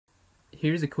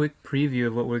Here's a quick preview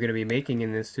of what we're going to be making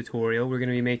in this tutorial. We're going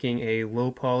to be making a low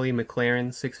poly Mclaren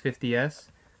 650S.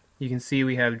 You can see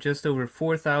we have just over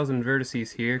 4,000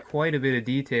 vertices here, quite a bit of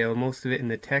detail, most of it in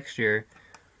the texture.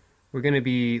 We're going to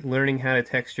be learning how to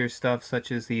texture stuff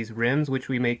such as these rims, which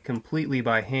we make completely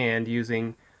by hand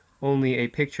using only a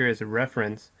picture as a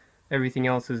reference. Everything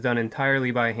else is done entirely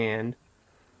by hand.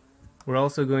 We're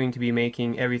also going to be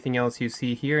making everything else you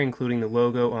see here, including the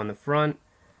logo on the front,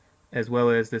 as well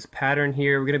as this pattern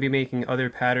here. We're going to be making other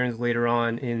patterns later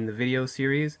on in the video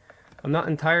series. I'm not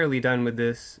entirely done with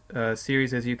this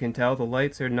series, as you can tell. The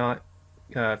lights are not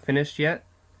finished yet,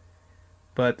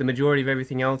 but the majority of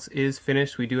everything else is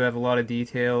finished. We do have a lot of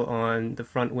detail on the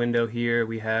front window here.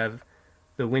 We have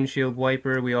the windshield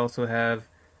wiper. We also have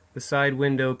the side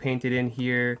window painted in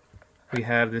here. We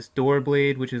have this door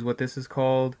blade, which is what this is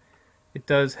called. It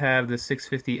does have the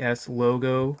 650S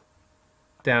logo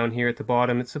down here at the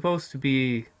bottom. It's supposed to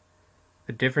be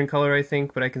a different color, I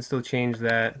think, but I can still change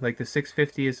that. Like the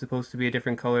 650 is supposed to be a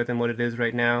different color than what it is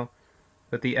right now,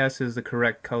 but the S is the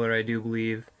correct color, I do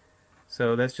believe.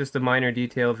 So that's just a minor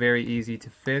detail, very easy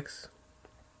to fix.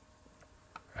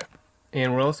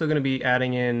 And we're also going to be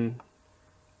adding in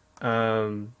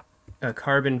a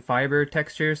carbon fiber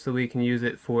texture, so we can use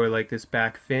it for like this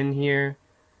back fin here,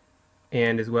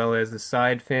 and as well as the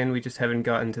side fin. We just haven't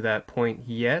gotten to that point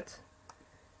yet.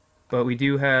 But we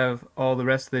do have all the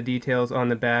rest of the details on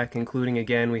the back, including,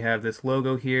 again, we have this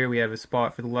logo here. We have a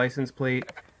spot for the license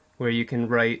plate where you can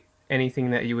write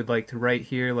anything that you would like to write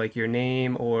here, like your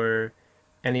name or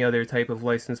any other type of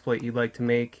license plate you'd like to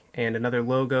make, and another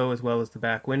logo as well as the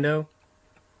back window.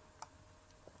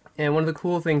 And one of the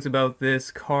cool things about this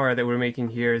car that we're making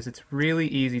here is it's really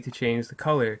easy to change the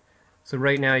color. So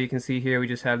right now you can see here we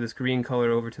just have this green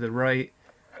color over to the right.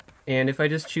 And if I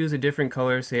just choose a different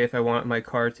color, say if I want my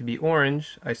car to be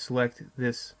orange, I select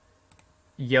this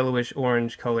yellowish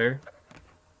orange color,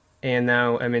 and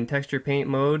now I'm in texture paint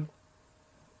mode,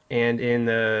 and in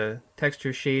the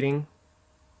texture shading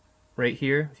right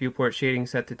here, viewport shading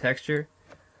set to texture,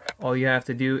 all you have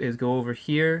to do is go over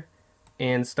here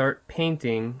and start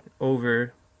painting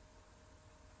over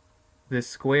this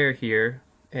square here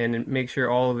and make sure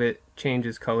all of it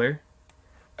changes color.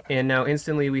 And now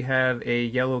instantly we have a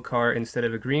yellow car instead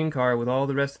of a green car with all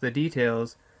the rest of the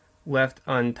details left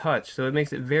untouched. So it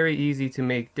makes it very easy to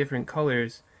make different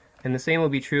colors. And the same will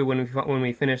be true when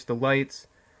we finish the lights.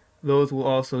 Those will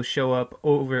also show up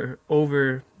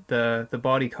over the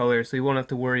body color, so you won't have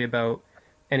to worry about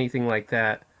anything like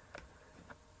that.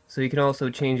 So you can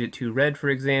also change it to red, for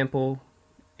example,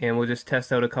 and we'll just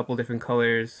test out a couple different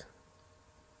colors.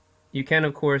 You can,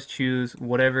 of course, choose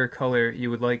whatever color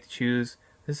you would like to choose.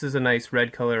 This is a nice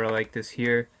red color. I like this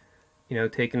here. You know,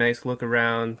 take a nice look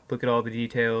around, look at all the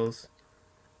details.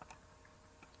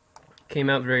 Came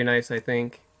out very nice, I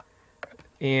think.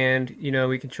 And, you know,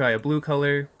 we could try a blue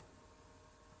color.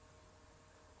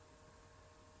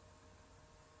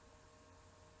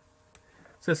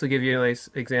 So this will give you a nice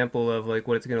example of like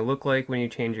what it's going to look like when you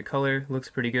change your color.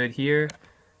 Looks pretty good here.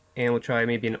 And we'll try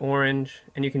maybe an orange.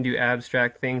 And you can do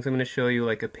abstract things. I'm going to show you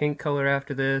like a pink color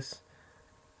after this.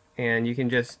 And you can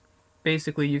just,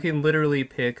 basically, you can literally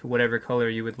pick whatever color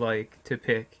you would like to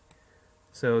pick.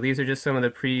 So these are just some of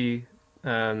the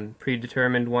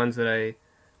predetermined ones that I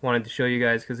wanted to show you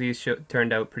guys, because these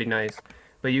turned out pretty nice.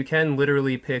 But you can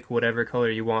literally pick whatever color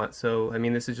you want. So, I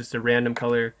mean, this is just a random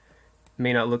color.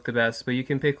 May not look the best, but you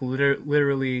can pick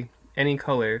literally any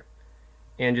color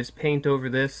and just paint over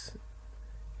this,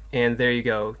 and there you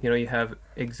go. You know, you have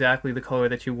exactly the color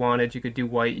that you wanted. You could do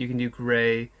white, you can do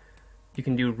gray, you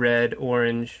can do red,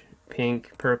 orange,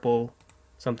 pink, purple,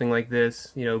 something like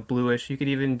this, you know, bluish. You could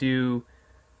even do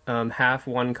half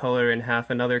one color and half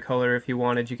another color if you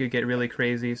wanted. You could get really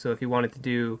crazy. So if you wanted to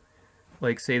do,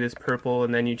 like, say this purple,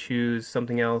 and then you choose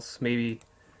something else, maybe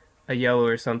a yellow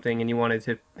or something, and you wanted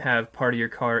to have part of your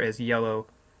car as yellow,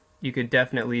 you could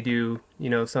definitely do, you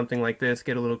know, something like this,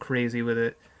 get a little crazy with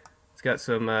it. It's got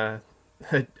some a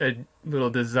little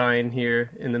design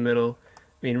here in the middle.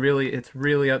 I mean, really, it's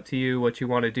really up to you what you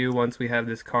want to do once we have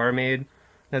this car made.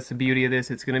 That's the beauty of this.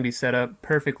 It's going to be set up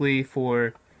perfectly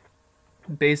for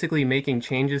basically making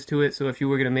changes to it. So if you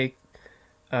were going to make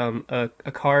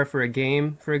a car for a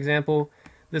game, for example,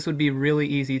 this would be really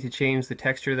easy to change the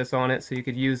texture that's on it. So you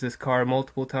could use this car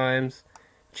multiple times,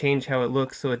 change how it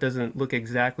looks so it doesn't look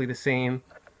exactly the same,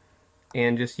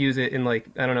 and just use it in, like,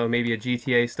 I don't know, maybe a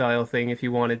GTA style thing if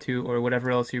you wanted to, or whatever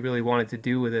else you really wanted to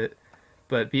do with it.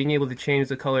 But being able to change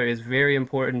the color is very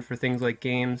important for things like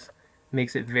games.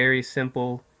 Makes it very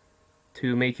simple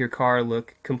to make your car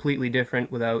look completely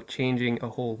different without changing a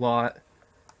whole lot.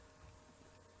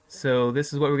 So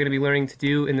this is what we're going to be learning to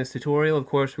do in this tutorial. Of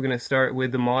course, we're going to start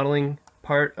with the modeling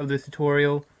part of the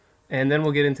tutorial, and then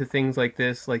we'll get into things like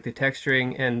this, like the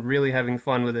texturing, and really having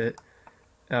fun with it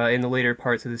in the later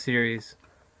parts of the series.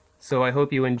 So I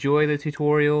hope you enjoy the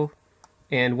tutorial,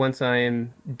 and once I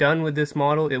am done with this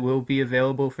model, it will be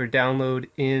available for download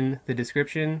in the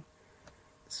description.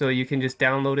 So you can just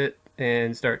download it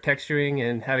and start texturing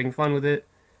and having fun with it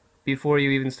before you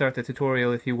even start the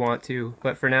tutorial if you want to.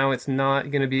 But for now, it's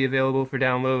not going to be available for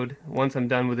download. Once I'm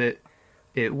done with it,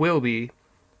 it will be.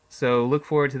 So look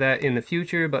forward to that in the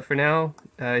future. But for now,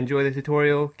 enjoy the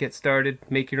tutorial, get started,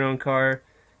 make your own car,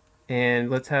 and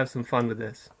let's have some fun with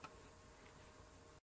this.